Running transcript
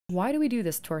Why do we do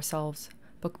this to ourselves?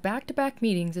 Book back-to-back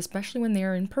meetings, especially when they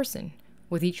are in person,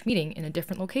 with each meeting in a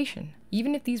different location.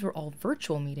 Even if these were all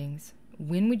virtual meetings,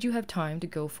 when would you have time to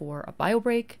go for a bio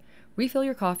break, refill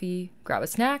your coffee, grab a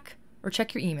snack, or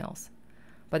check your emails?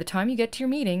 By the time you get to your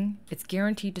meeting, it's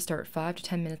guaranteed to start 5 to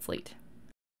 10 minutes late.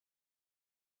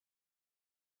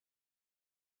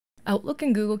 Outlook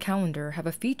and Google Calendar have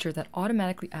a feature that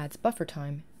automatically adds buffer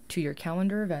time to your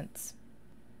calendar events.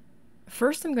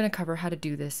 First, I'm going to cover how to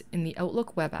do this in the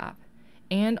Outlook web app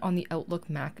and on the Outlook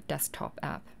Mac desktop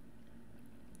app.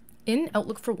 In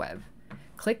Outlook for Web,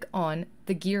 click on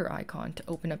the gear icon to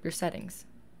open up your settings.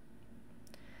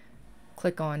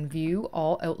 Click on View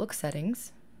All Outlook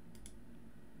Settings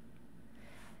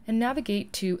and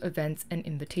navigate to Events and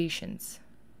Invitations.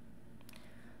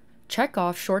 Check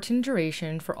off Shortened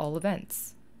Duration for all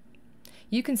events.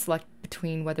 You can select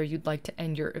between whether you'd like to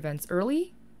end your events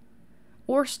early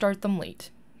or start them late.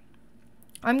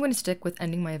 I'm going to stick with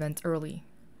ending my events early.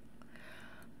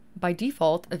 By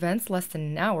default, events less than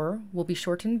an hour will be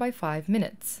shortened by 5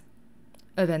 minutes.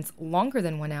 Events longer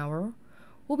than 1 hour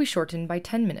will be shortened by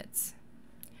 10 minutes.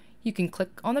 You can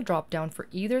click on the drop-down for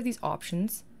either of these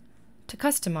options to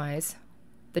customize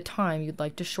the time you'd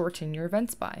like to shorten your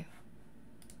events by.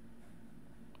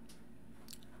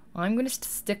 I'm going to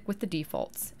stick with the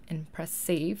defaults and press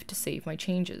Save to save my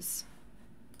changes.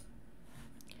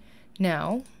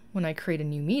 Now, when I create a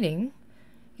new meeting,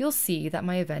 you'll see that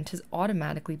my event has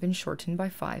automatically been shortened by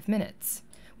 5 minutes.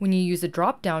 When you use the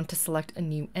drop-down to select a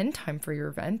new end time for your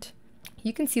event,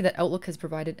 you can see that Outlook has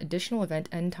provided additional event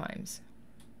end times.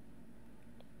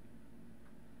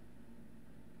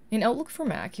 In Outlook for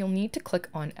Mac, you'll need to click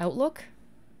on Outlook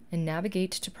and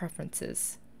navigate to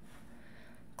Preferences.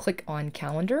 Click on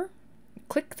Calendar,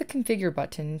 click the Configure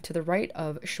button to the right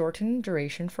of Shorten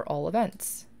Duration for all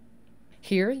events.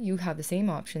 Here you have the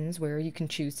same options where you can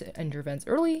choose to end your events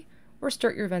early or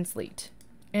start your events late,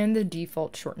 and the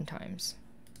default shorten times.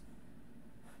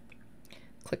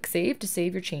 Click Save to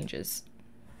save your changes.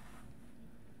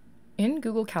 In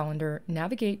Google Calendar,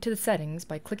 navigate to the settings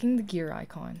by clicking the gear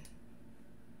icon.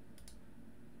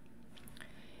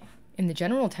 In the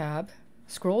General tab,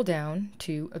 scroll down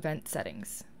to Event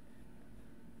Settings.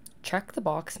 Check the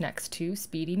box next to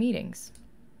Speedy Meetings.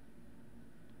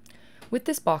 With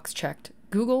this box checked,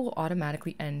 Google will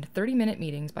automatically end 30-minute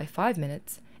meetings by 5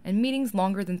 minutes and meetings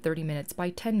longer than 30 minutes by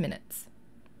 10 minutes.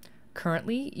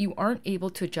 Currently, you aren't able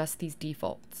to adjust these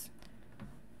defaults.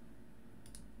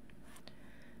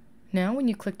 Now, when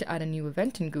you click to add a new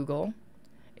event in Google,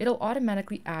 it'll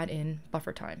automatically add in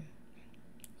buffer time.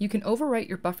 You can overwrite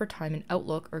your buffer time in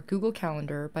Outlook or Google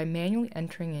Calendar by manually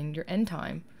entering in your end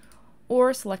time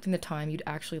or selecting the time you'd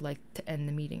actually like to end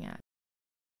the meeting at.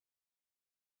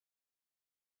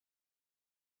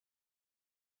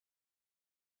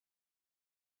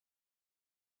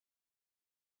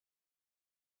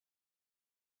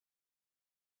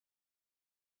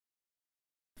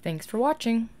 Thanks for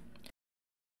watching!